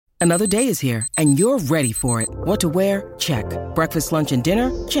Another day is here, and you're ready for it. What to wear? Check. Breakfast, lunch, and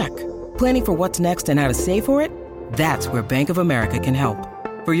dinner? Check. Planning for what's next and how to save for it? That's where Bank of America can help.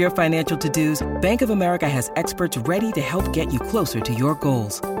 For your financial to-dos, Bank of America has experts ready to help get you closer to your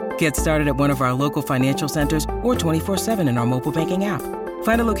goals. Get started at one of our local financial centers or 24/7 in our mobile banking app.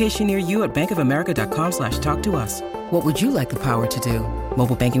 Find a location near you at bankofamerica.com/talktous. What would you like the power to do?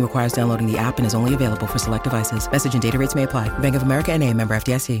 Mobile banking requires downloading the app and is only available for select devices. Message and data rates may apply. Bank of America N.A., member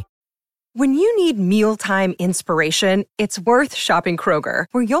FDIC. When you need mealtime inspiration, it's worth shopping Kroger,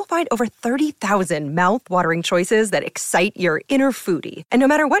 where you'll find over 30,000 mouth-watering choices that excite your inner foodie. And no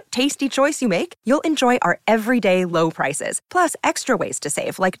matter what tasty choice you make, you'll enjoy our everyday low prices, plus extra ways to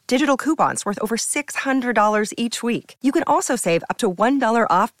save, like digital coupons worth over $600 each week. You can also save up to $1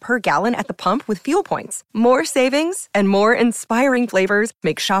 off per gallon at the pump with fuel points. More savings and more inspiring flavors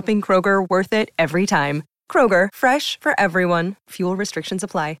make shopping Kroger worth it every time. Kroger, fresh for everyone. Fuel restrictions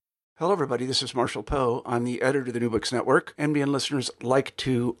apply. Hello, everybody. This is Marshall Poe. I'm the editor of the New Books Network. NBN listeners like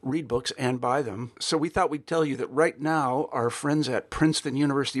to read books and buy them. So we thought we'd tell you that right now, our friends at Princeton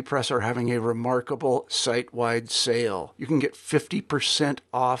University Press are having a remarkable site-wide sale. You can get 50%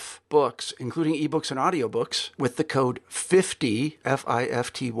 off books, including ebooks and audiobooks, with the code 50,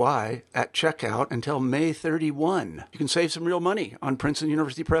 F-I-F-T-Y, at checkout until May 31. You can save some real money on Princeton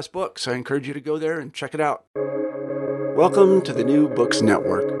University Press books. I encourage you to go there and check it out. Welcome to the New Books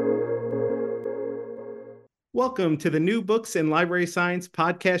Network. Welcome to the New Books in Library Science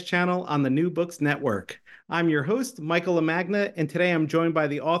podcast channel on the New Books Network. I'm your host, Michael LaMagna, and today I'm joined by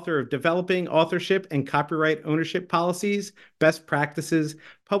the author of Developing Authorship and Copyright Ownership Policies, Best Practices,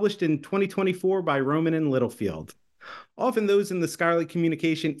 published in 2024 by Rowman and Littlefield. Often those in the scholarly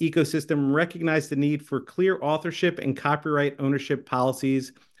communication ecosystem recognize the need for clear authorship and copyright ownership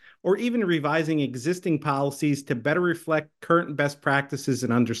policies, or even revising existing policies to better reflect current best practices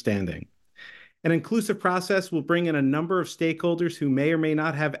and understanding. An inclusive process will bring in a number of stakeholders who may or may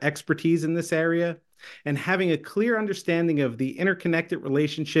not have expertise in this area, and having a clear understanding of the interconnected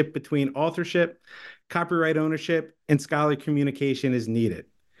relationship between authorship, copyright ownership, and scholarly communication is needed.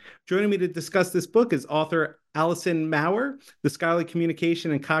 Joining me to discuss this book is author Allyson Mower, the scholarly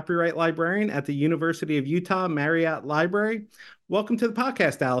communication and copyright librarian at the University of Utah Marriott Library. Welcome to the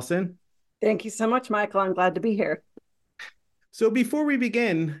podcast, Allyson. Thank you so much, Michael. I'm glad to be here. So before we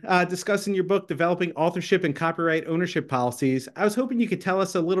begin discussing your book, Developing Authorship and Copyright Ownership Policies, I was hoping you could tell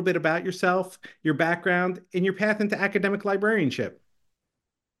us a little bit about yourself, your background, and your path into academic librarianship.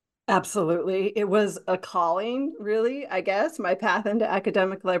 Absolutely. It was a calling, really, I guess, my path into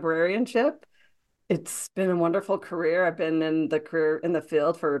academic librarianship. It's been a wonderful career. I've been in the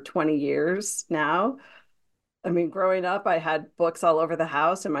field for 20 years now. I mean, growing up, I had books all over the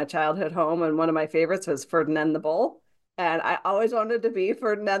house in my childhood home, and one of my favorites was Ferdinand the Bull. And I always wanted to be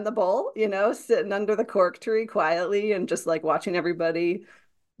Ferdinand the Bull, sitting under the cork tree quietly and just like watching everybody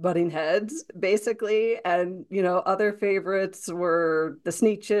butting heads, basically. And, other favorites were the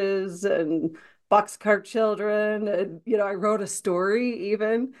Sneetches and Boxcar Children. And, I wrote a story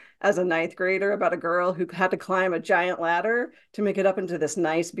even as a ninth grader about a girl who had to climb a giant ladder to make it up into this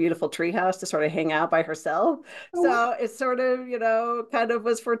nice, beautiful treehouse to sort of hang out by herself. So it sort of, kind of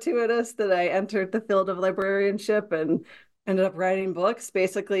was fortuitous that I entered the field of librarianship and ended up writing books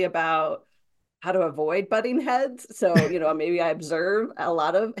basically about how to avoid butting heads. So, maybe I observe a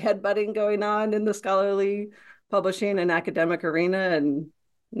lot of head butting going on in the scholarly publishing and academic arena. And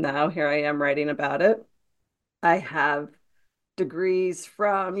now here I am writing about it. I have degrees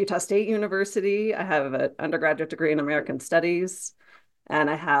from Utah State University. I have an undergraduate degree in American Studies, and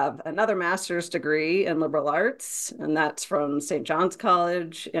I have another master's degree in liberal arts, and that's from St. John's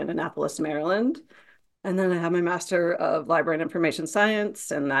College in Annapolis, Maryland. And then I have my Master of Library and Information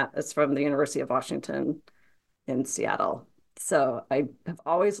Science, and that is from the University of Washington in Seattle. So I have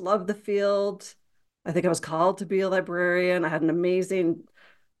always loved the field. I think I was called to be a librarian. I had an amazing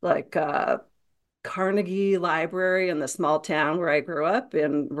Carnegie Library in the small town where I grew up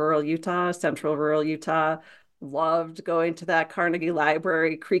in rural Utah, central rural Utah. Loved going to that Carnegie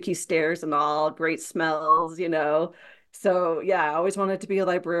Library, creaky stairs and all, great smells, So yeah, I always wanted to be a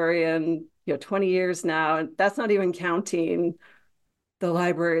librarian, 20 years now. And that's not even counting the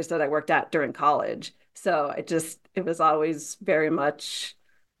libraries that I worked at during college. So it was always very much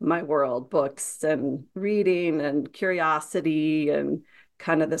my world, books and reading and curiosity and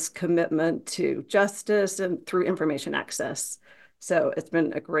kind of this commitment to justice and through information access. So it's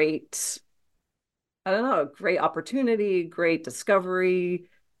been a great opportunity, great discovery,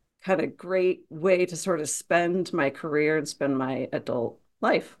 kind of great way to sort of spend my career and spend my adult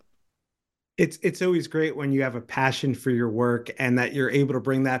life. It's always great when you have a passion for your work and that you're able to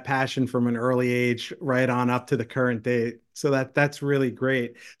bring that passion from an early age right on up to the current day. So that's really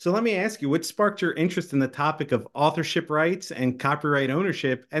great. So let me ask you, what sparked your interest in the topic of authorship rights and copyright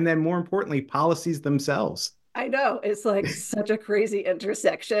ownership, and then more importantly, policies themselves? I know it's like such a crazy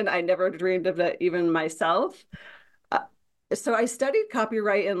intersection. I never dreamed of that even myself. Uh, so I studied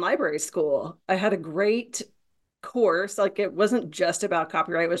copyright in library school. I had a great course. Like it wasn't just about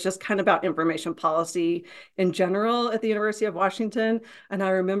copyright, it was just kind of about information policy in general at the University of Washington. And I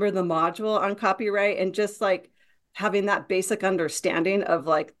remember the module on copyright and just like having that basic understanding of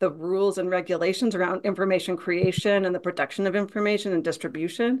like the rules and regulations around information creation and the protection of information and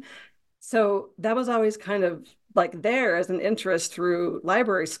distribution. So that was always kind of like there as an interest through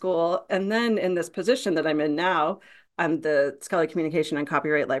library school. And then in this position that I'm in now, I'm the scholarly communication and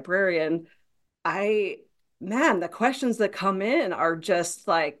copyright librarian. I, man, the questions that come in are just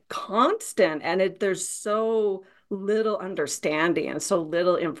like constant, and there's so little understanding and so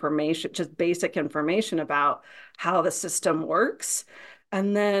little information, just basic information about how the system works.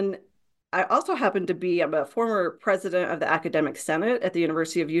 And then I also happen to be, I'm a former president of the Academic Senate at the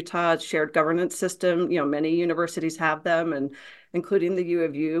University of Utah shared governance system. Many universities have them, and including the U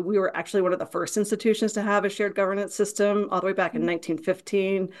of U. We were actually one of the first institutions to have a shared governance system all the way back in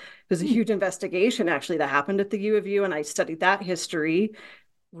 1915. There's a huge investigation actually that happened at the U of U, and I studied that history,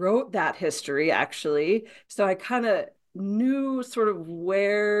 wrote that history actually. So I kind of knew sort of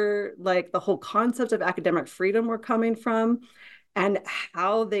where like the whole concept of academic freedom were coming from and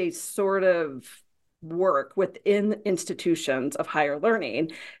how they sort of work within institutions of higher learning.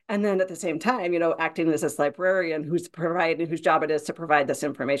 And then at the same time, acting as this librarian whose job it is to provide this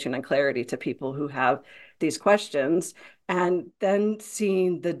information and clarity to people who have these questions, and then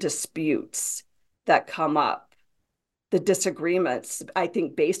seeing the disputes that come up, the disagreements, I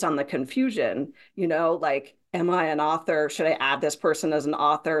think based on the confusion, like, am I an author? Should I add this person as an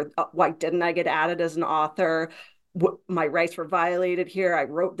author? Why didn't I get added as an author? My rights were violated here. I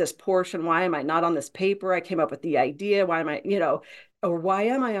wrote this portion. Why am I not on this paper? I came up with the idea. Why am I, or why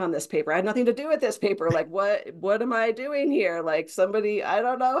am I on this paper? I had nothing to do with this paper. Like, what am I doing here? Like somebody, I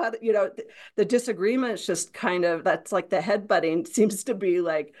don't know how to, the disagreements just kind of, that's like the headbutting seems to be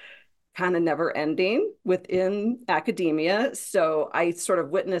like kind of never ending within academia. So I sort of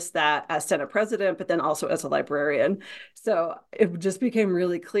witnessed that as Senate president, but then also as a librarian. So it just became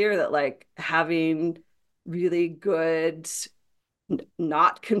really clear that like having really good,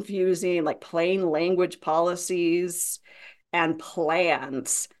 not confusing, like plain language policies and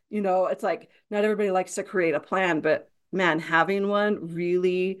plans. It's like not everybody likes to create a plan, but man, having one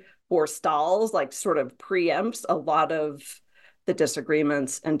really forestalls, like sort of preempts a lot of the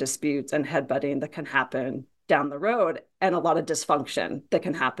disagreements and disputes and headbutting that can happen down the road, and a lot of dysfunction that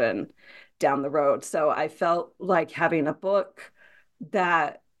can happen down the road. So I felt like having a book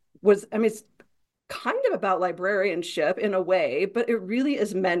that was, I mean, it's kind of about librarianship in a way, but it really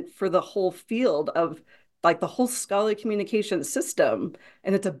is meant for the whole field of like the whole scholarly communication system.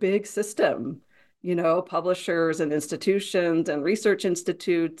 And it's a big system, publishers and institutions and research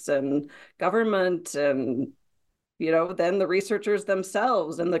institutes and government and, then the researchers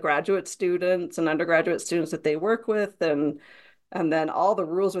themselves and the graduate students and undergraduate students that they work with and then all the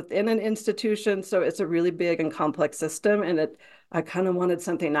rules within an institution. So it's a really big and complex system. And I kind of wanted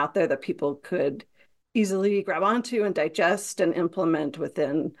something out there that people could easily grab onto and digest and implement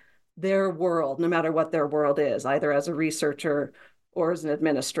within their world, no matter what their world is, either as a researcher or as an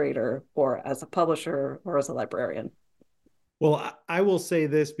administrator or as a publisher or as a librarian. Well, I will say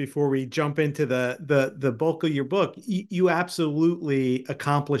this before we jump into the bulk of your book. You absolutely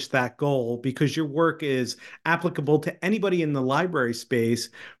accomplished that goal because your work is applicable to anybody in the library space,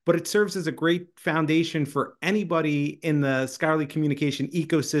 but it serves as a great foundation for anybody in the scholarly communication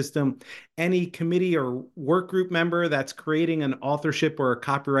ecosystem, any committee or work group member that's creating an authorship or a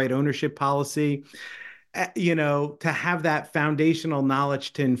copyright ownership policy. To have that foundational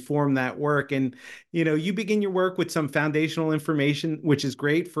knowledge to inform that work. And, you begin your work with some foundational information, which is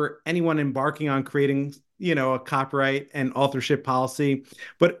great for anyone embarking on creating, a copyright and authorship policy.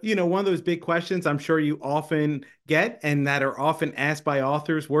 But, one of those big questions I'm sure you often get and that are often asked by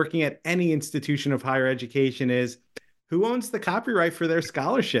authors working at any institution of higher education is, who owns the copyright for their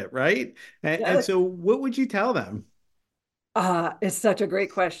scholarship, right? And so what would you tell them? It's such a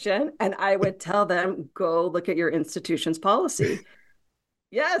great question. And I would tell them, go look at your institution's policy.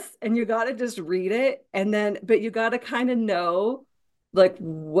 Yes. And you got to just read it. And then, but you got to kind of know like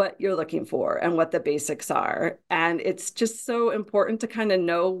what you're looking for and what the basics are. And it's just so important to kind of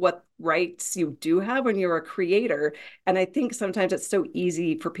know what rights you do have when you're a creator. And I think sometimes it's so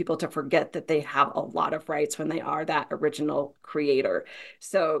easy for people to forget that they have a lot of rights when they are that original creator.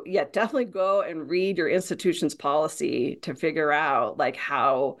 So yeah, definitely go and read your institution's policy to figure out like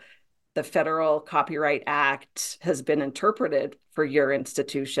how the Federal Copyright Act has been interpreted for your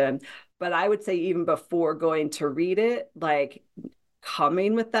institution. But I would say even before going to read it, like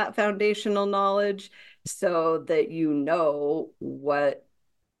coming with that foundational knowledge so that you know what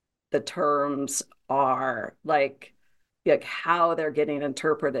the terms are, like how they're getting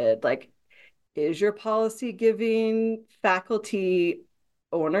interpreted. Like, is your policy giving faculty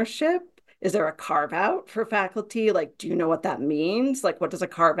ownership? Is there a carve out for faculty? Like, do you know what that means? Like, what does a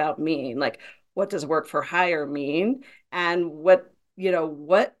carve out mean? Like, what does work for hire mean? And what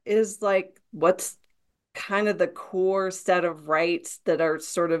is like, what's kind of the core set of rights that are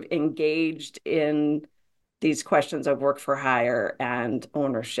sort of engaged in these questions of work for hire and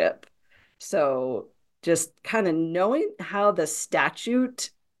ownership. So just kind of knowing how the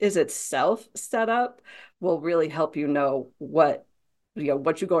statute is itself set up will really help you know what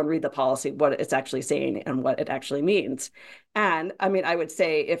you go and read the policy, what it's actually saying and what it actually means. And I mean, I would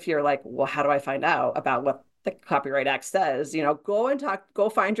say if you're like, well, how do I find out about what the Copyright Act says, go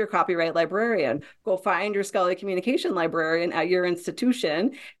find your copyright librarian, go find your scholarly communication librarian at your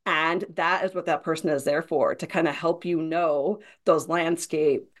institution. And that is what that person is there for, to kind of help you know those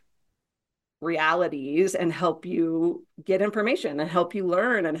landscape realities and help you get information and help you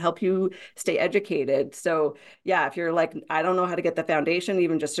learn and help you stay educated. So yeah, if you're like, I don't know how to get the foundation,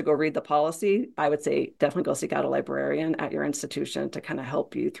 even just to go read the policy, I would say definitely go seek out a librarian at your institution to kind of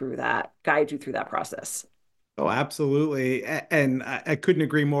help you through that, guide you through that process. Oh, absolutely. And I couldn't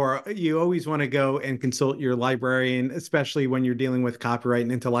agree more. You always want to go and consult your librarian, especially when you're dealing with copyright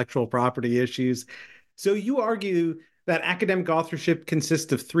and intellectual property issues. So you argue that academic authorship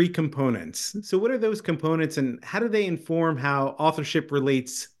consists of three components. So what are those components and how do they inform how authorship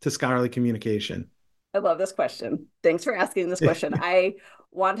relates to scholarly communication? I love this question. Thanks for asking this question. I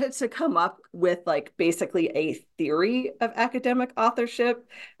wanted to come up with like basically a theory of academic authorship.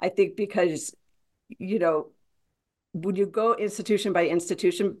 I think because, you know, when you go institution by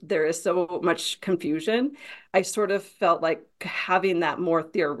institution, there is so much confusion. I sort of felt like having that more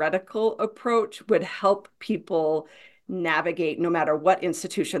theoretical approach would help people navigate no matter what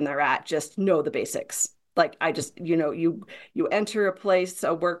institution they're at, just know the basics. Like I just, you enter a place,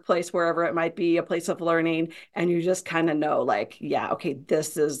 a workplace, wherever it might be, a place of learning, and you just kind of know like, yeah, okay,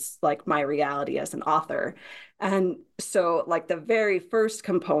 this is like my reality as an author. And so like the very first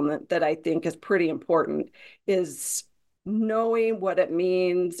component that I think is pretty important is knowing what it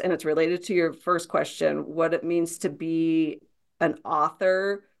means, and it's related to your first question, what it means to be an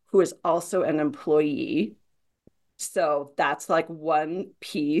author who is also an employee. So that's like one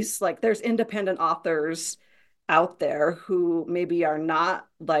piece. Like there's independent authors out there who maybe are not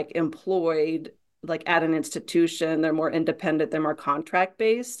like employed like at an institution. They're more independent, they're more contract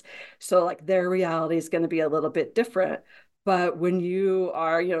based. So like their reality is going to be a little bit different. But when you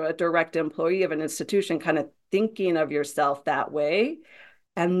are, a direct employee of an institution, kind of thinking of yourself that way,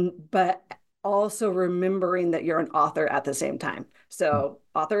 but also remembering that you're an author at the same time. So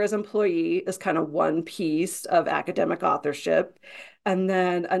author as employee is kind of one piece of academic authorship. And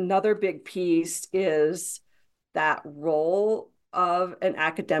then another big piece is that role of an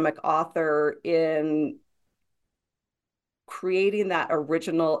academic author in creating that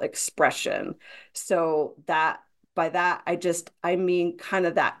original expression. So that by that, I mean kind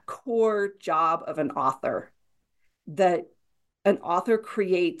of that core job of an author, that an author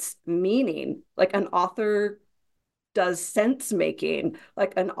creates meaning, like an author does sense making,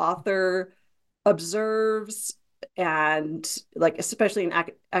 like an author observes, and like especially an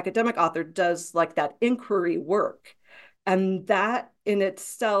academic author does like that inquiry work. And that in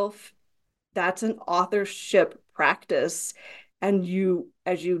itself, that's an authorship practice. And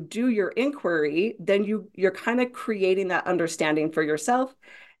as you do your inquiry, then you're kind of creating that understanding for yourself,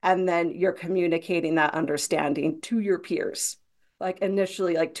 and then you're communicating that understanding to your peers, like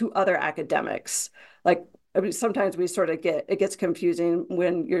initially like to other academics. Like I mean, sometimes we sort of it gets confusing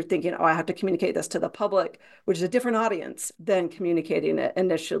when you're thinking, oh, I have to communicate this to the public, which is a different audience than communicating it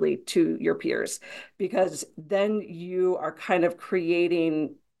initially to your peers, because then you are kind of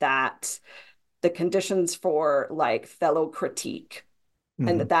creating the conditions for like fellow critique.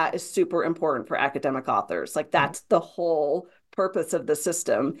 And that is super important for academic authors. Like that's the whole purpose of the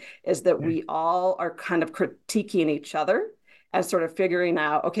system, is that we all are kind of critiquing each other and sort of figuring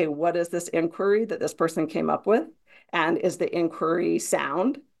out, okay, what is this inquiry that this person came up with? And is the inquiry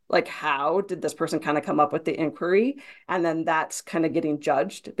sound? Like, how did this person kind of come up with the inquiry? And then that's kind of getting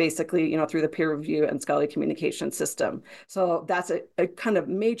judged basically, through the peer review and scholarly communication system. So that's a kind of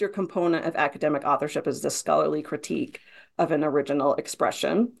major component of academic authorship, is the scholarly critique of an original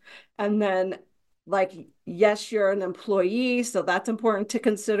expression. And then, like, yes, you're an employee, so that's important to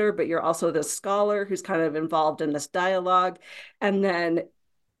consider, but you're also the scholar who's kind of involved in this dialogue. And then,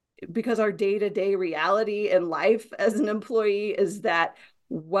 because our day-to-day reality in life as an employee is that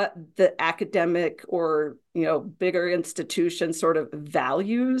what the academic or bigger institution sort of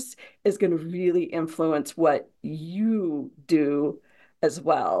values is going to really influence what you do as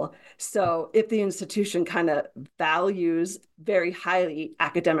well. So if the institution kind of values very highly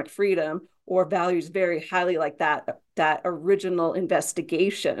academic freedom, or values very highly like that original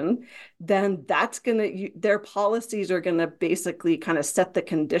investigation, then that's going to, their policies are going to basically kind of set the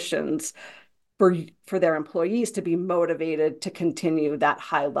conditions for their employees to be motivated to continue that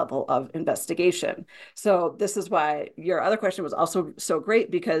high level of investigation. So this is why your other question was also so great,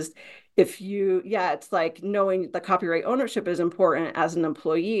 because it's like knowing the copyright ownership is important as an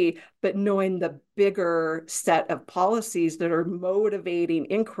employee, but knowing the bigger set of policies that are motivating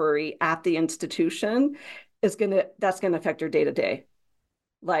inquiry at the institution that's going to affect your day-to-day.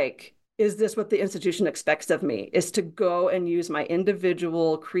 Like, is this what the institution expects of me? Is to go and use my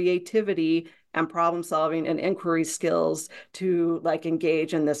individual creativity and problem solving and inquiry skills to like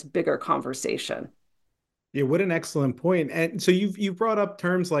engage in this bigger conversation. Yeah, what an excellent point. And so you brought up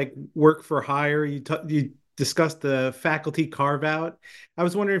terms like work for hire. You discussed the faculty carve out. I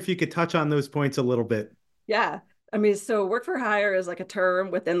was wondering if you could touch on those points a little bit. Yeah. I mean, so work for hire is like a term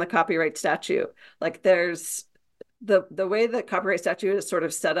within the copyright statute. Like, there's the way that copyright statute is sort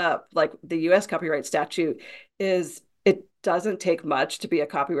of set up, like the US copyright statute, is it doesn't take much to be a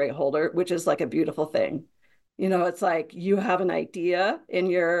copyright holder, which is like a beautiful thing. It's like you have an idea in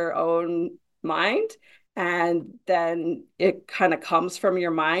your own mind, and then it kind of comes from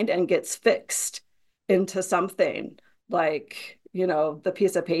your mind and gets fixed into something, like, the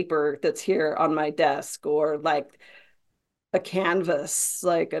piece of paper that's here on my desk, or like a canvas,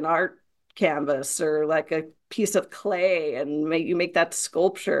 like an art canvas, or like a piece of clay, and you make that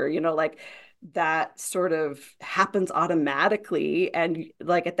sculpture, like that sort of happens automatically. And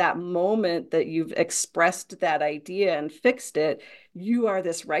like at that moment that you've expressed that idea and fixed it, you are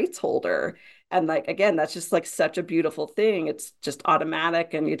this rights holder. And like, again, that's just like such a beautiful thing. It's just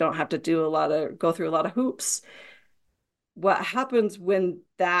automatic, and you don't have to go through a lot of hoops. What happens when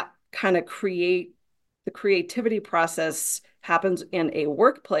that kind of the creativity process happens in a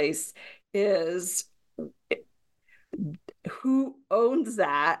workplace is who owns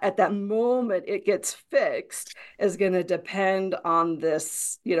that at that moment it gets fixed is going to depend on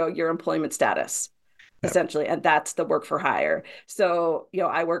this, your employment status. Essentially, and that's the work for hire. So,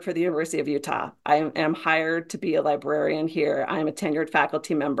 I work for the University of Utah. I am hired to be a librarian here. I'm a tenured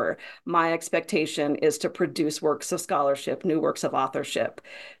faculty member. My expectation is to produce works of scholarship, new works of authorship.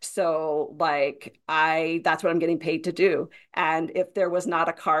 So, like, that's what I'm getting paid to do. And if there was not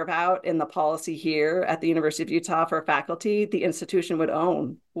a carve out in the policy here at the University of Utah for faculty, the institution would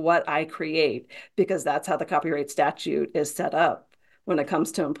own what I create, because that's how the copyright statute is set up when it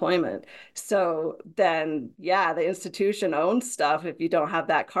comes to employment. So then, the institution owns stuff if you don't have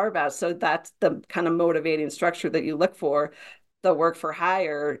that carve out. So that's the kind of motivating structure that you look for. The work for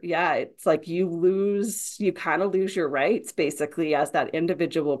hire, it's like you kind of lose your rights basically as that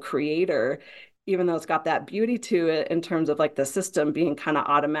individual creator, even though it's got that beauty to it in terms of like the system being kind of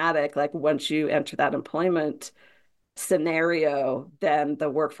automatic. Like, once you enter that employment scenario, then the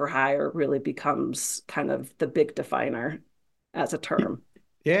work for hire really becomes kind of the big definer as a term.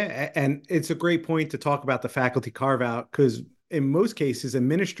 Yeah, and it's a great point to talk about the faculty carve out, because in most cases,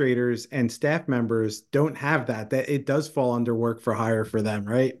 administrators and staff members don't have that it does fall under work for hire for them,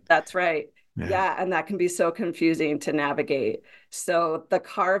 right? That's right. Yeah, and that can be so confusing to navigate. So the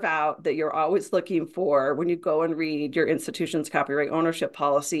carve out that you're always looking for when you go and read your institution's copyright ownership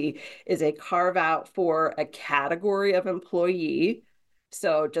policy is a carve out for a category of employee.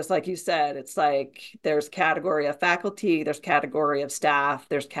 So just like you said, it's like there's category of faculty, there's category of staff,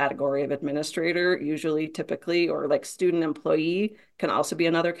 there's category of administrator, usually, typically, or like student employee can also be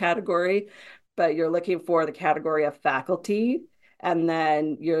another category. But you're looking for the category of faculty. And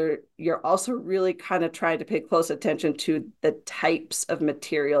then you're also really kind of trying to pay close attention to the types of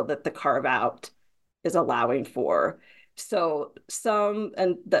material that the carve out is allowing for. So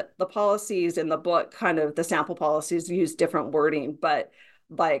the policies in the book, kind of the sample policies, use different wording, but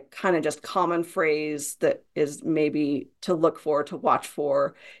like kind of just common phrase that is maybe to look for, to watch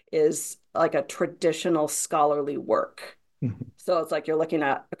for, is like a traditional scholarly work. So it's like you're looking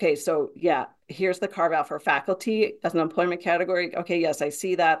at, okay, so yeah, here's the carve out for faculty as an employment category. Okay, yes, I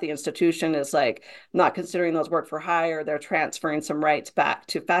see that. The institution is like not considering those work for hire. They're transferring some rights back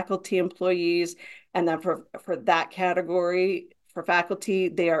to faculty employees. And then for that category, for faculty,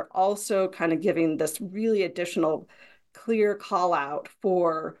 they are also kind of giving this really additional clear call out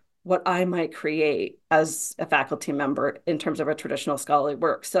for what I might create as a faculty member in terms of a traditional scholarly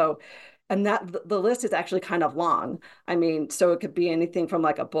work. So, and that the list is actually kind of long. I mean, so it could be anything from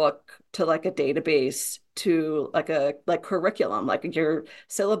like a book to like a database to like a like curriculum, like your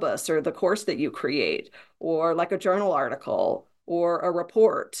syllabus or the course that you create, or like a journal article or a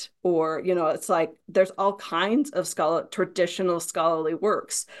report, or it's like there's all kinds of traditional scholarly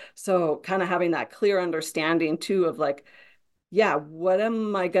works. So kind of having that clear understanding too of like, yeah, what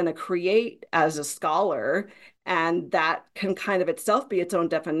am I going to create as a scholar? And that can kind of itself be its own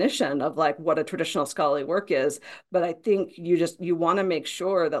definition of like what a traditional scholarly work is. But I think you want to make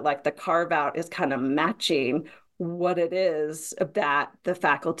sure that like the carve out is kind of matching what it is that the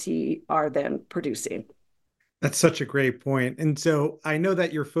faculty are then producing. That's such a great point. And so I know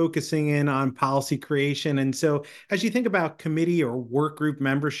that you're focusing in on policy creation. And so as you think about committee or work group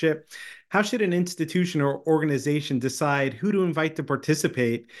membership, how should an institution or organization decide who to invite to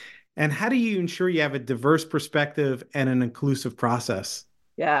participate? And how do you ensure you have a diverse perspective and an inclusive process?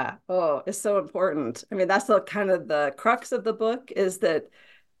 Yeah. Oh, it's so important. I mean, that's the kind of the crux of the book, is that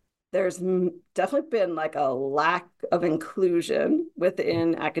there's definitely been like a lack of inclusion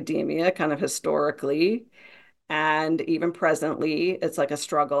within academia, kind of historically. And even presently, it's like a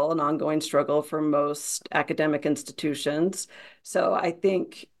struggle, an ongoing struggle for most academic institutions. So I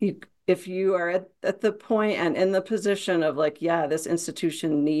think if you are at the point and in the position of like, yeah, this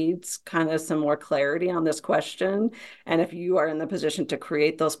institution needs kind of some more clarity on this question, and if you are in the position to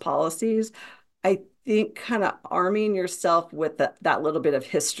create those policies, I think kind of arming yourself with that little bit of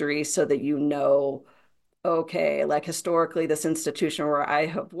history so that okay, like historically, this institution where I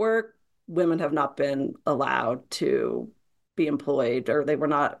have worked, women have not been allowed to be employed, or they were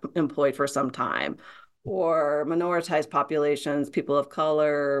not employed for some time, or minoritized populations, people of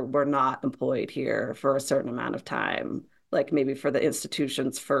color, were not employed here for a certain amount of time, like maybe for the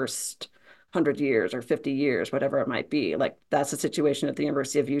institution's first 100 years or 50 years, whatever it might be. Like that's the situation at the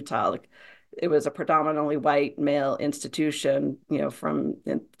University of Utah. Like it was a predominantly white male institution, from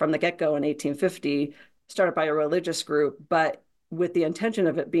the get-go in 1850, started by a religious group, but with the intention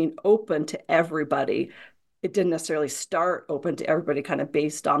of it being open to everybody. It didn't necessarily start open to everybody kind of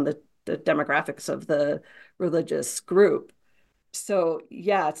based on the demographics of the religious group. So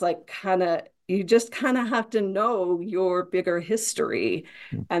yeah, it's like you just kind of have to know your bigger history.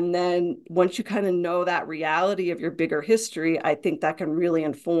 And then once you kind of know that reality of your bigger history, I think that can really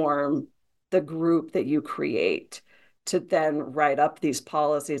inform the group that you create to then write up these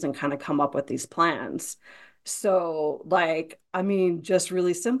policies and kind of come up with these plans. So like, I mean, just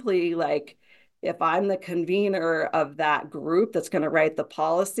really simply, like, if I'm the convener of that group that's going to write the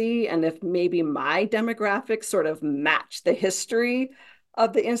policy, and if maybe my demographics sort of match the history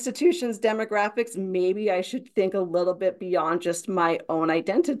of the institution's demographics, maybe I should think a little bit beyond just my own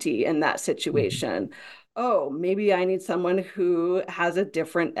identity in that situation. Oh, maybe I need someone who has a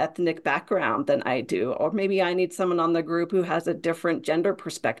different ethnic background than I do, or maybe I need someone on the group who has a different gender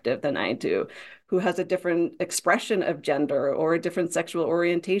perspective than I do, who has a different expression of gender or a different sexual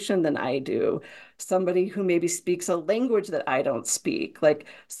orientation than I do, somebody who maybe speaks a language that I don't speak, like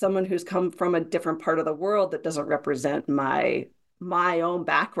someone who's come from a different part of the world that doesn't represent my own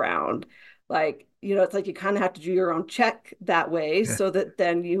background. Like, it's like you kind of have to do your own check that way, so that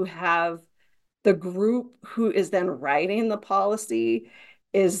then you have the group who is then writing the policy,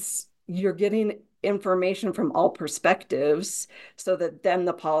 you're getting information from all perspectives, so that then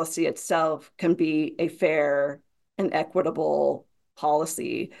the policy itself can be a fair and equitable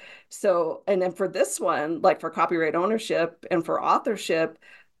policy. So, and then for this one, like for copyright ownership and for authorship,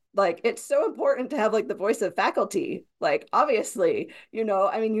 like it's so important to have like the voice of faculty. Like obviously,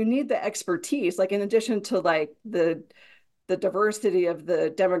 I mean, you need the expertise, like in addition to like the diversity of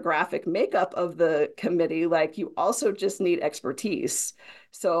the demographic makeup of the committee, like you also just need expertise.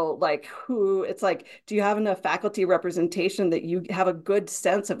 So like it's like, do you have enough faculty representation that you have a good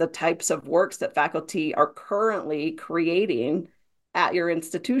sense of the types of works that faculty are currently creating at your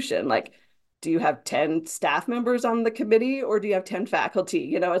institution? Like, do you have 10 staff members on the committee, or do you have 10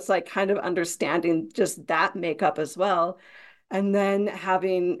 faculty? It's like kind of understanding just that makeup as well. And then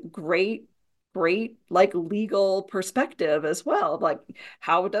having great great like legal perspective as well. Like,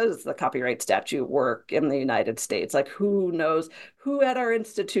 how does the copyright statute work in the United States? Like, who knows, who at our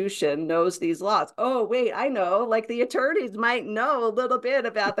institution knows these laws? Oh, wait, I know, like the attorneys might know a little bit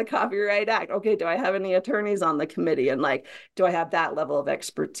about the Copyright Act. Okay, do I have any attorneys on the committee? And like, do I have that level of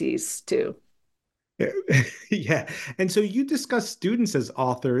expertise too? Yeah. And so you discuss students as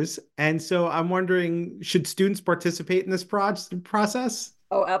authors. And so I'm wondering, should students participate in this process?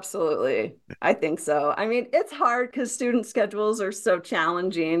 Oh, absolutely. I think so. I mean, it's hard because student schedules are so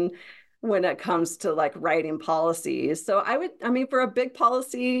challenging when it comes to like writing policies. So I mean, for a big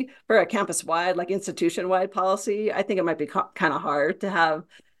policy, for a campus wide, like institution wide policy, I think it might be kind of hard to have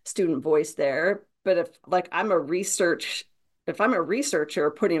student voice there. But if I'm a researcher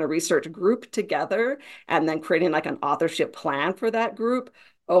putting a research group together and then creating like an authorship plan for that group,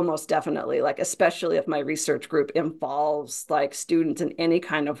 oh, most definitely. Like, especially if my research group involves like students in any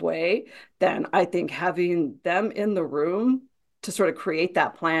kind of way, then I think having them in the room to sort of create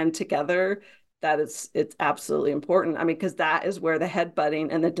that plan together, it's absolutely important. I mean, because that is where the headbutting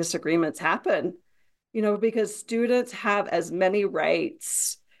and the disagreements happen, because students have as many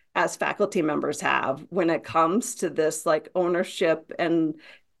rights as faculty members have when it comes to this like ownership and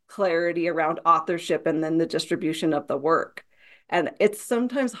clarity around authorship and then the distribution of the work. And it's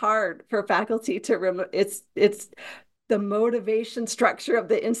sometimes hard for faculty to it's the motivation structure of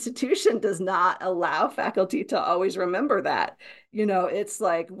the institution does not allow faculty to always remember that. It's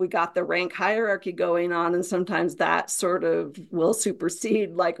like we got the rank hierarchy going on, and sometimes that sort of will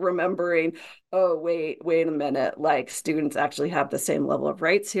supersede like remembering, oh, wait a minute, like students actually have the same level of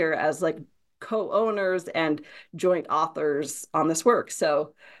rights here as like co-owners and joint authors on this work.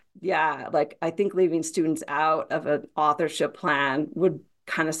 So yeah, like I think leaving students out of an authorship plan would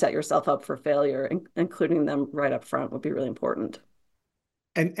kind of set yourself up for failure, and including them right up front would be really important.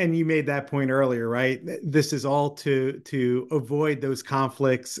 And you made that point earlier, right? This is all to avoid those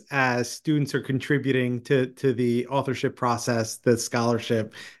conflicts as students are contributing to the authorship process, the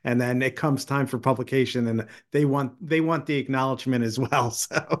scholarship, and then it comes time for publication, and they want the acknowledgement as well.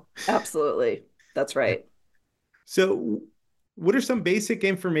 So absolutely, that's right. So, what are some basic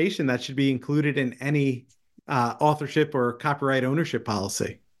information that should be included in any authorship or copyright ownership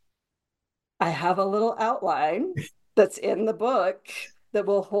policy? I have a little outline that's in the book that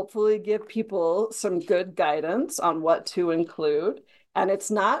will hopefully give people some good guidance on what to include. And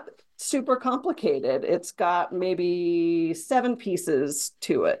it's not super complicated. It's got maybe 7 pieces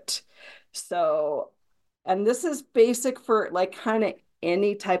to it. So, and this is basic for like kind of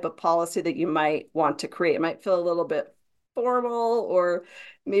any type of policy that you might want to create. It might feel a little bit formal or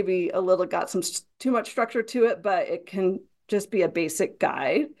maybe a little got some too much structure to it, but it can just be a basic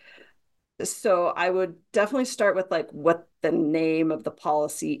guide. So I would definitely start with like what the name of the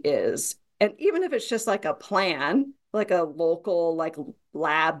policy is. And even if it's just like a plan, like a local, like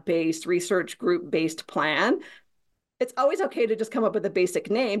lab-based, research group-based plan, it's always okay to just come up with a basic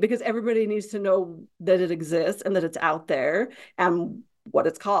name because everybody needs to know that it exists and that it's out there and what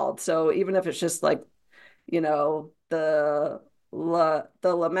it's called. So even if it's just like, the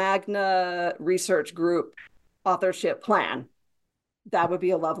La Magna Research Group Authorship Plan, that would be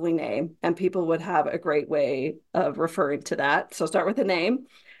a lovely name, and people would have a great way of referring to that. So start with a name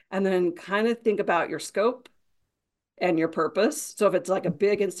and then kind of think about your scope and your purpose. So if it's like a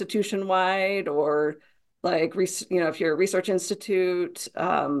big institution wide or like, if you're a research institute,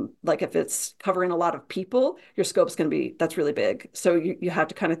 like if it's covering a lot of people, your scope's going to be, that's really big. So you have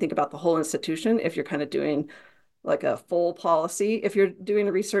to kind of think about the whole institution if you're kind of doing like a full policy. If you're doing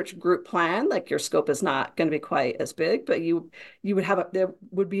a research group plan, like your scope is not going to be quite as big, but you would there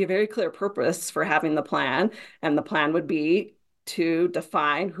would be a very clear purpose for having the plan. And the plan would be to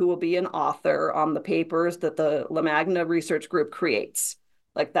define who will be an author on the papers that the La Magna Research Group creates.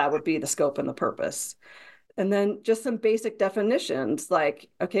 Like that would be the scope and the purpose. And then just some basic definitions like,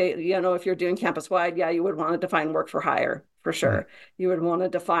 okay, if you're doing campus wide, yeah, you would want to define work for hire for sure. Mm-hmm. You would want to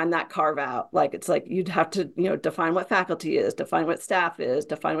define that carve out. Like it's like you'd have to, define what faculty is, define what staff is,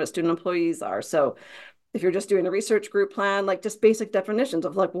 define what student employees are. So if you're just doing a research group plan, like just basic definitions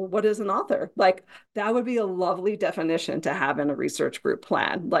of like, well, what is an author? Like that would be a lovely definition to have in a research group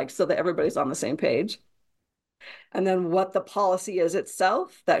plan, like so that everybody's on the same page. And then what the policy is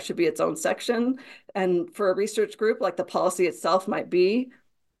itself, that should be its own section. And for a research group, like the policy itself might be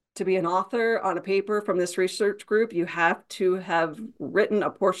to be an author on a paper from this research group, you have to have written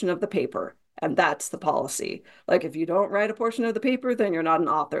a portion of the paper. And that's the policy. Like if you don't write a portion of the paper, then you're not an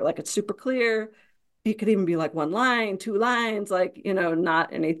author. Like it's super clear. It could even be like 1 line, 2 lines, like,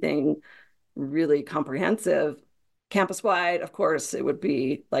 not anything really comprehensive. campus wide, of course, it would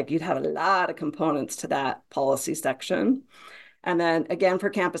be like you'd have a lot of components to that policy section. And then again, for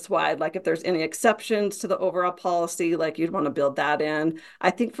campus wide, like if there's any exceptions to the overall policy, like you'd want to build that in.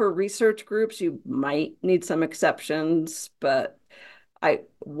 I think for research groups, you might need some exceptions, but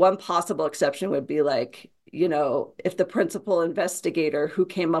one possible exception would be like, if the principal investigator who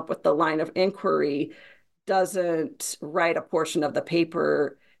came up with the line of inquiry doesn't write a portion of the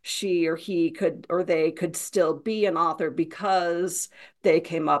paper, she or he could, or they could still be an author because they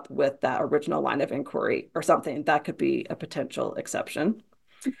came up with that original line of inquiry or something. That could be a potential exception.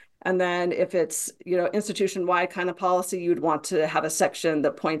 And then if it's, institution-wide kind of policy, you'd want to have a section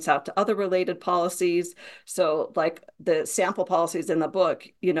that points out to other related policies. So like the sample policies in the book,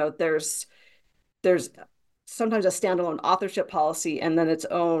 there's sometimes a standalone authorship policy and then its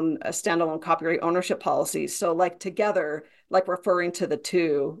own a standalone copyright ownership policy. So like together, like referring to the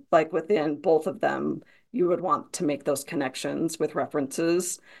two, like within both of them, you would want to make those connections with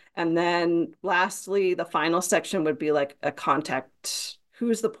references. And then lastly, the final section would be like a contact.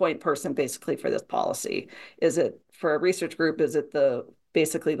 Who's the point person basically for this policy? Is it for a research group? Is it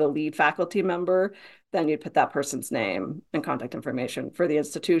basically the lead faculty member? Then you'd put that person's name and contact information. For the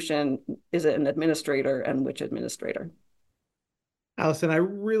institution, is it an administrator and which administrator? Allyson, I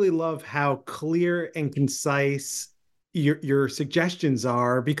really love how clear and concise your suggestions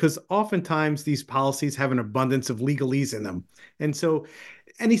are, because oftentimes these policies have an abundance of legalese in them. And so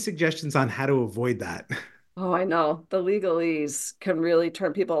any suggestions on how to avoid that? Oh, I know. The legalese can really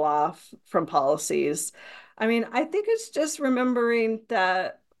turn people off from policies. I mean, I think it's just remembering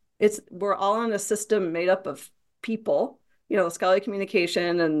that we're all in a system made up of people. Scholarly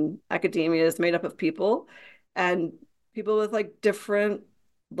communication and academia is made up of people, and people with like different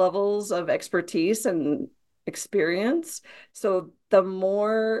levels of expertise and experience. So the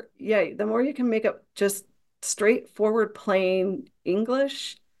more you can make up just straightforward, plain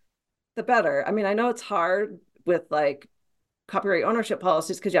English, the better. I mean, I know it's hard with like copyright ownership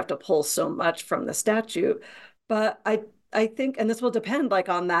policies because you have to pull so much from the statute, but I think, and this will depend like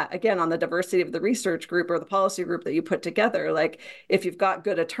on that, again, on the diversity of the research group or the policy group that you put together. Like if you've got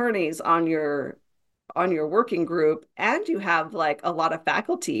good attorneys on your working group and you have like a lot of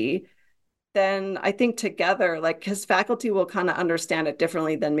faculty, then I think together, like, because faculty will kind of understand it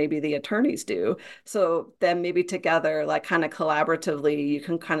differently than maybe the attorneys do. So then maybe together, like kind of collaboratively, you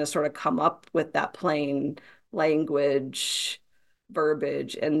can kind of sort of come up with that plain language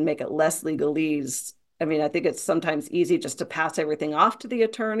verbiage and make it less legalese. I mean, I think it's sometimes easy just to pass everything off to the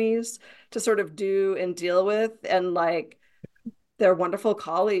attorneys to sort of do and deal with. And like, they're wonderful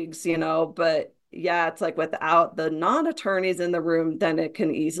colleagues, but yeah, it's like without the non-attorneys in the room, then it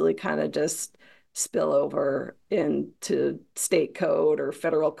can easily kind of just spill over into state code or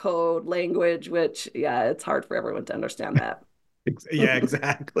federal code language, which, yeah, it's hard for everyone to understand that. Yeah,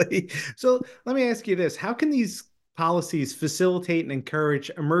 exactly. So let me ask you this. How can these policies facilitate and encourage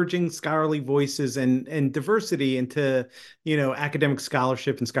emerging scholarly voices and diversity into, academic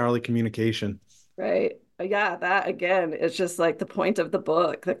scholarship and scholarly communication? Right. Yeah, that again is just like the point of the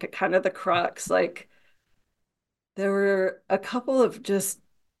book, like kind of the crux. Like there were a couple of just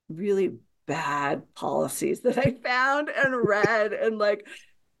really bad policies that I found and read, and like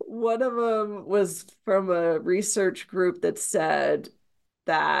one of them was from a research group that said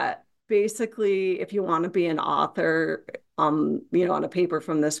that basically if you want to be an author, on a paper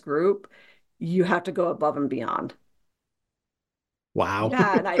from this group, you have to go above and beyond. Wow.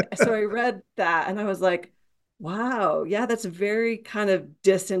 Yeah, and I read that and I was like, wow, yeah, that's very kind of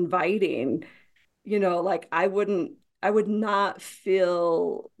disinviting. Like I would not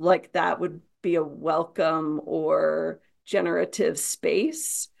feel like that would be a welcome or generative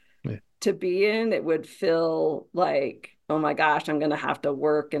space Yeah. to be in. It would feel like, oh my gosh, I'm going to have to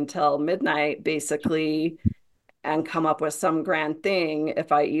work until midnight basically and come up with some grand thing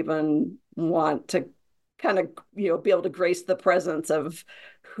if I even want to kind of, be able to grace the presence of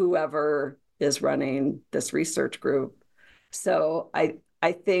whoever is running this research group. So I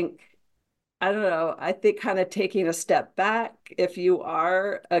think, I don't know, I think kind of taking a step back, if you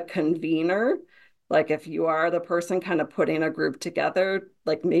are a convener, like if you are the person kind of putting a group together,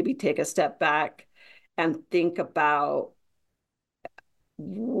 like maybe take a step back and think about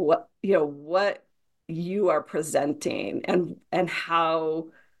what you are presenting and how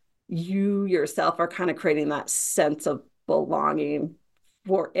you yourself are kind of creating that sense of belonging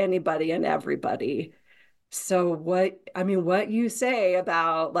for anybody and everybody. So what you say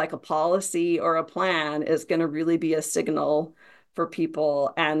about like a policy or a plan is going to really be a signal for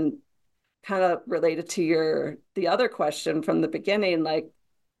people. And kind of related to the other question from the beginning, like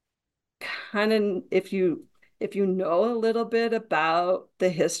kind of if you know a little bit about the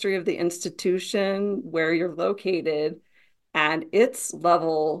history of the institution where you're located and its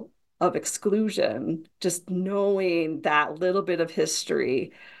level of exclusion, just knowing that little bit of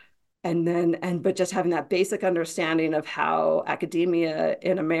history but just having that basic understanding of how academia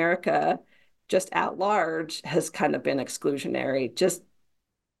in America just at large has kind of been exclusionary, just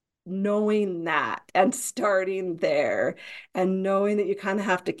knowing that and starting there and knowing that you kind of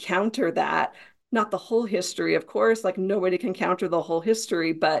have to counter that, not the whole history, of course, like nobody can counter the whole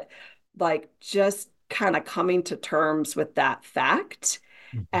history, but like just kind of coming to terms with that fact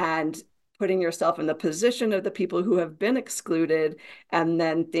and putting yourself in the position of the people who have been excluded and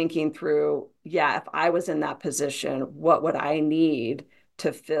then thinking through, yeah, if I was in that position, what would I need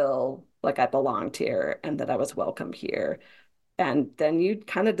to feel like I belonged here and that I was welcome here? And then you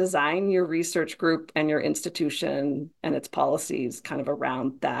kind of design your research group and your institution and its policies kind of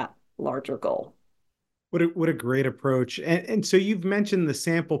around that larger goal. What a great approach. And so you've mentioned the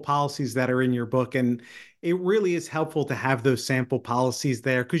sample policies that are in your book, and it really is helpful to have those sample policies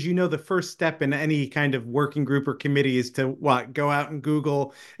there because the first step in any kind of working group or committee is to go out and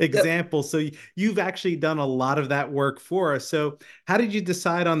Google Yep. examples. So you've actually done a lot of that work for us. So how did you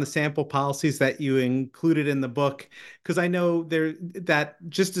decide on the sample policies that you included in the book? Because I know that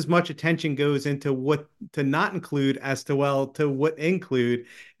just as much attention goes into what to not include as to what include.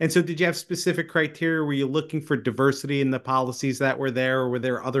 And so did you have specific criteria? Were you looking for diversity in the policies that were there, or were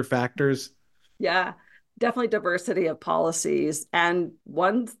there other factors? Yeah, definitely diversity of policies and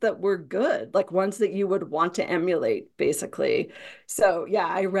ones that were good, like ones that you would want to emulate, basically. So, yeah,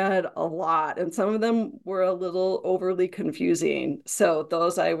 I read a lot, and some of them were a little overly confusing. So,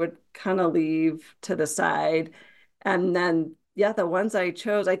 those I would kind of leave to the side. And then, yeah, the ones I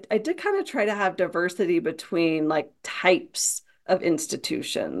chose, I did kind of try to have diversity between like types of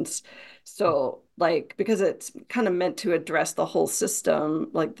institutions. So, like, because it's kind of meant to address the whole system,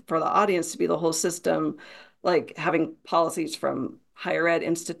 like for the audience to be the whole system, like having policies from higher ed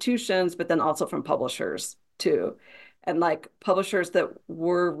institutions, but then also from publishers too. And like publishers that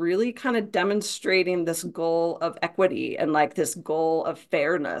were really kind of demonstrating this goal of equity and like this goal of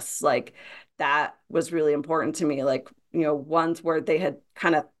fairness. Like that was really important to me. Like, ones where they had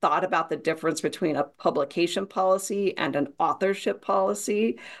kind of thought about the difference between a publication policy and an authorship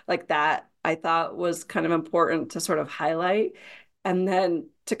policy, like that I thought was kind of important to sort of highlight. And then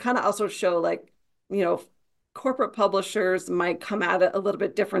to kind of also show like, you know, corporate publishers might come at it a little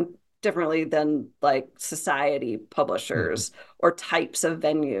bit differently than like society Mhm. publishers or types of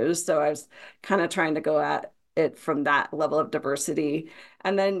venues. So I was kind of trying to go at it from that level of diversity.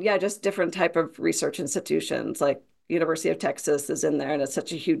 And then yeah, just different type of research institutions like University of Texas is in there and it's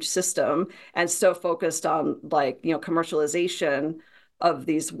such a huge system and so focused on like, commercialization of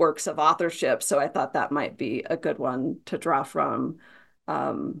these works of authorship. So I thought that might be a good one to draw from.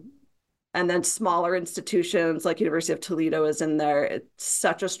 Um, and then smaller institutions like University of Toledo is in there. It's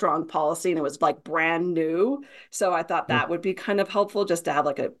such a strong policy and it was like brand new. So I thought that would be kind of helpful just to have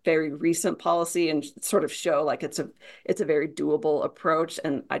like a very recent policy and sort of show like it's a very doable approach.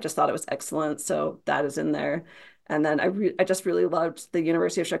 And I just thought it was excellent. So that is in there. And then I just really loved the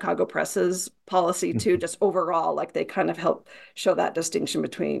University of Chicago Press's policy too, just overall, like they kind of help show that distinction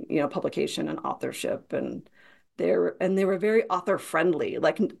between, publication and authorship. And they were very author friendly.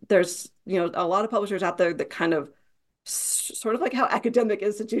 Like there's, a lot of publishers out there that kind of sort of like how academic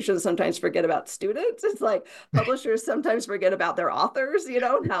institutions sometimes forget about students. It's like publishers sometimes forget about their authors,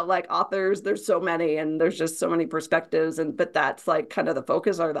 and how like authors, there's so many and there's just so many perspectives. But that's like kind of the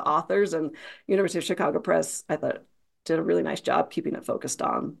focus are the authors. And University of Chicago Press, I thought did a really nice job keeping it focused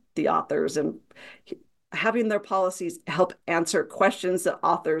on the authors and having their policies help answer questions that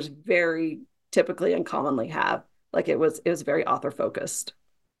authors very typically and commonly have. Like it was very author focused.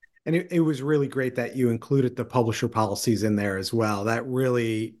 And it was really great that you included the publisher policies in there as well. That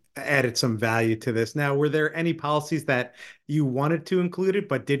really added some value to this. Now, were there any policies that you wanted to include it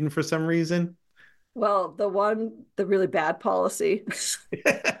but didn't for some reason? Well, the really bad policy,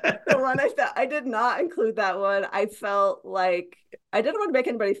 the one I thought I did not include that one. I felt like I didn't want to make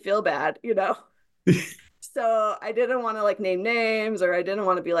anybody feel bad. So I didn't want to like name names or I didn't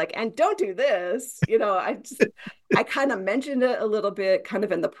want to be like, and don't do this. I kind of mentioned it a little bit kind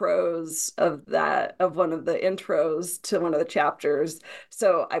of in the prose of one of the intros to one of the chapters.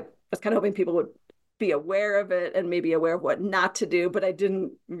 So I was kind of hoping people would be aware of it and maybe aware of what not to do, but I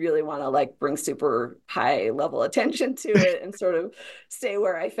didn't really want to like bring super high level attention to it and sort of say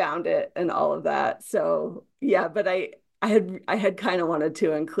where I found it and all of that. So yeah, but I had kind of wanted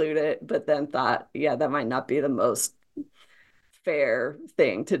to include it, but then thought, yeah, that might not be the most fair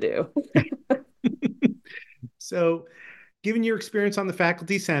thing to do. So, given your experience on the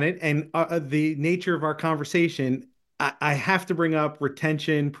faculty senate and the nature of our conversation, I have to bring up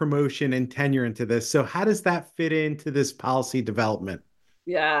retention, promotion, and tenure into this. So, how does that fit into this policy development?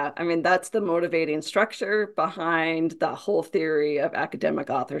 Yeah, I mean, that's the motivating structure behind the whole theory of academic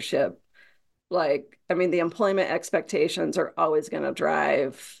authorship. Like, I mean, the employment expectations are always going to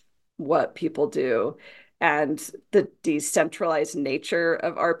drive what people do. And the decentralized nature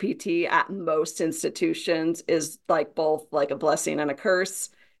of RPT at most institutions is like both like a blessing and a curse.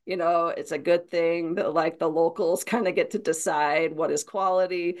 You know, it's a good thing that like the locals kind of get to decide what is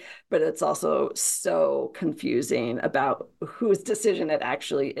quality, but it's also so confusing about whose decision it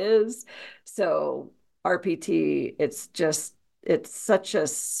actually is. So RPT, it's such a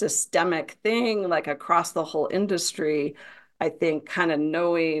systemic thing, like across the whole industry. I think kind of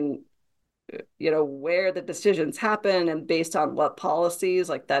knowing, where the decisions happen and based on what policies,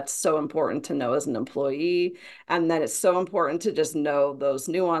 like that's so important to know as an employee. And then it's so important to just know those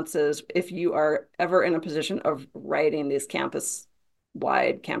nuances if you are ever in a position of writing these campus-based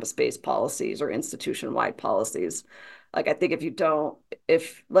policies or institution-wide policies. Like I think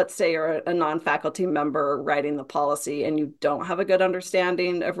if let's say you're a non-faculty member writing the policy and you don't have a good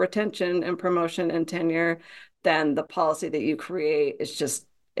understanding of retention and promotion and tenure, then the policy that you create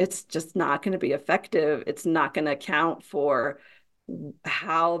it's just not going to be effective. It's not going to account for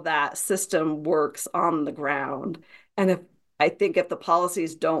how that system works on the ground. And I think if the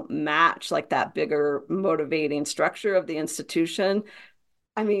policies don't match like that bigger motivating structure of the institution,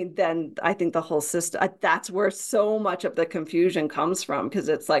 I mean, then I think the whole system, that's where so much of the confusion comes from, because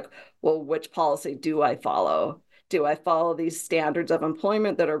it's like, well, which policy do I follow? Do I follow these standards of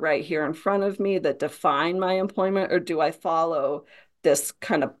employment that are right here in front of me that define my employment, or do I follow this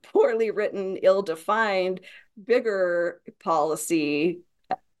kind of poorly written, ill-defined, bigger policy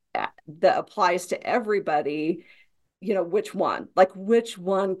that applies to everybody? Which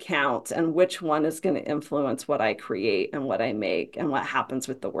one counts and which one is going to influence what I create and what I make and what happens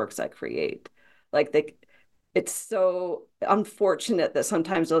with the works I create. It's so unfortunate that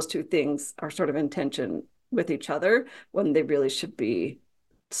sometimes those two things are sort of in tension with each other when they really should be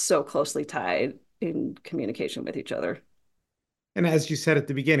so closely tied in communication with each other. And as you said at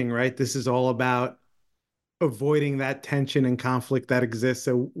the beginning, right, this is all about avoiding that tension and conflict that exists.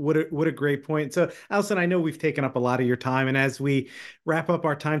 So what a great point. So Allyson, I know we've taken up a lot of your time. And as we wrap up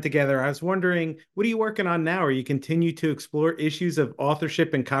our time together, I was wondering, what are you working on now? Are you continue to explore issues of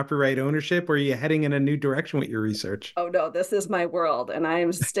authorship and copyright ownership, or are you heading in a new direction with your research? Oh no, this is my world and I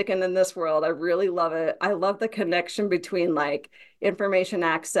am sticking in this world. I really love it. I love the connection between like information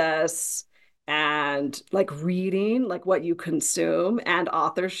access and like reading, like what you consume, and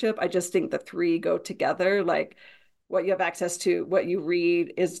authorship. I just think the three go together. Like what you have access to, what you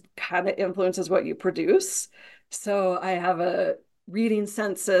read is kind of influences what you produce. So I have a reading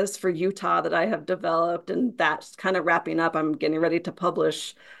census for Utah that I have developed, and that's kind of wrapping up. I'm getting ready to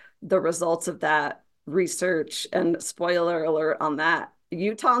publish the results of that research. And spoiler alert on that,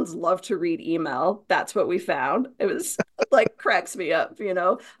 Utahns love to read email. That's what we found. It was like cracks me up,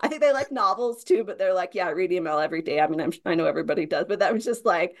 I think they like novels too, but they're like, yeah, I read email every day. I mean, I know everybody does, but that was just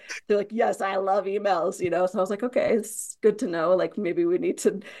like, they're like, yes, I love emails, So I was like, okay, it's good to know. Like maybe we need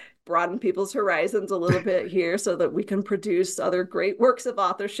to broaden people's horizons a little bit here so that we can produce other great works of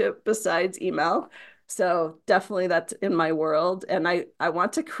authorship besides email. So definitely that's in my world. And I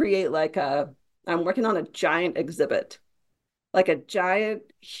want to create I'm working on a giant exhibit, like a giant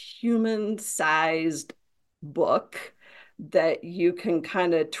human-sized book that you can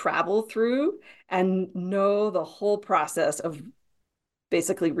kind of travel through and know the whole process of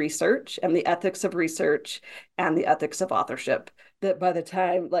basically research and the ethics of research and the ethics of authorship. That by the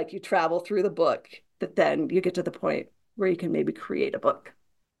time like you travel through the book, that then you get to the point where you can maybe create a book.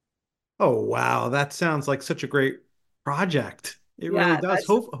 Oh, wow. That sounds like such a great project. It really Yeah, does.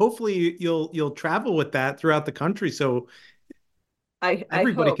 Hopefully you'll travel with that throughout the country so I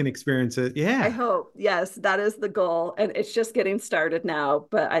everybody hope. can experience it. I Yeah. hope. Yes, that is the goal. And it's just getting started now,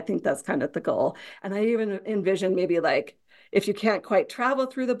 but I think that's kind of the goal. And I even envision maybe like if you can't quite travel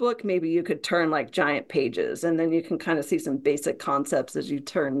through the book, maybe you could turn like giant pages and then you can kind of see some basic concepts as you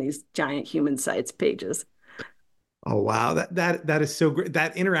turn these giant human-sized pages. Oh, wow. That is so great.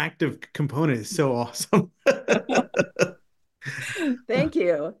 That interactive component is so awesome. Thank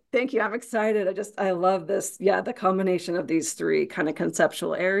you. Thank you. I'm excited. I love this. Yeah, the combination of these three kind of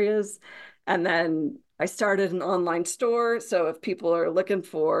conceptual areas. And then I started an online store. So if people are looking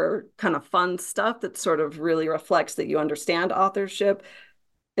for kind of fun stuff that sort of really reflects that you understand authorship,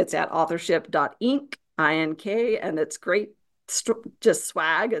 it's at authorship.inc, INK, and it's great just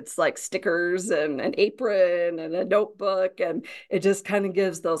swag. It's like stickers and an apron and a notebook. And it just kind of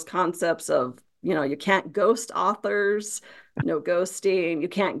gives those concepts of, you can't ghost authors, no ghosting. You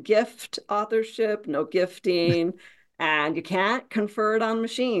can't gift authorship, no gifting. And you can't confer it on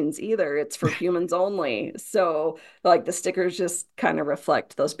machines either. It's for humans only. So like the stickers just kind of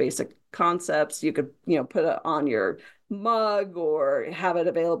reflect those basic concepts. You could, put it on your mug or have it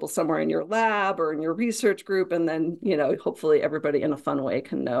available somewhere in your lab or in your research group. And then, hopefully everybody in a fun way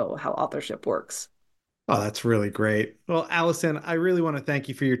can know how authorship works. Oh, that's really great. Well, Allyson, I really want to thank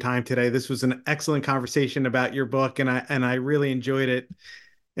you for your time today. This was an excellent conversation about your book, and I really enjoyed it.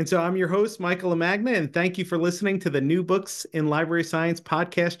 And so I'm your host, Michael Lamagna, and thank you for listening to the New Books in Library Science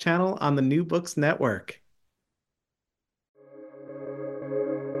podcast channel on the New Books Network.